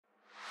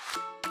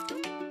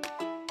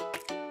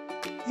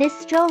This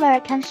stroller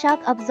can shock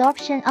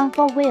absorption on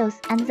 4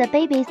 wheels and the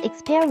baby's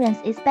experience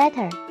is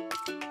better.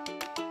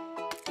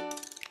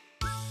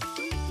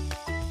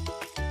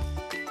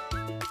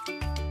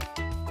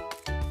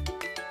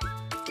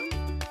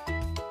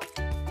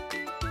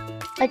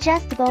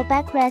 Adjustable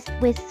backrest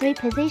with 3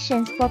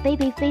 positions for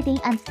baby feeding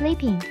and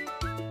sleeping.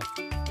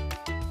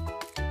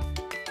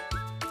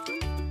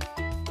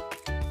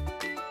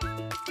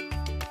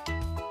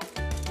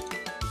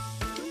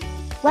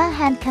 One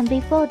hand can be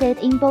folded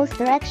in both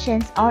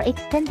directions or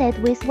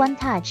extended with one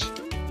touch.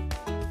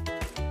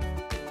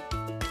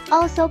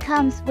 Also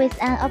comes with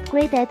an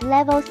upgraded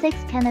level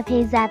 6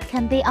 canopy that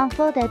can be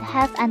unfolded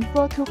half and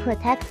full to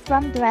protect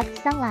from direct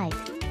sunlight.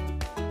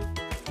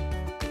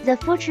 The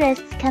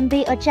footrests can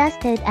be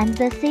adjusted and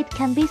the seat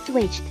can be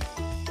switched.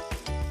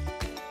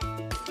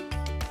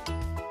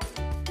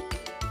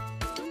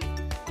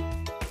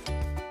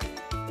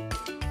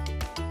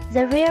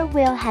 The rear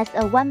wheel has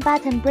a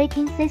 1-button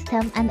braking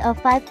system and a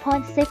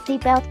 5-point safety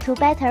belt to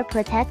better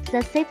protect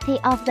the safety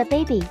of the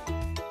baby.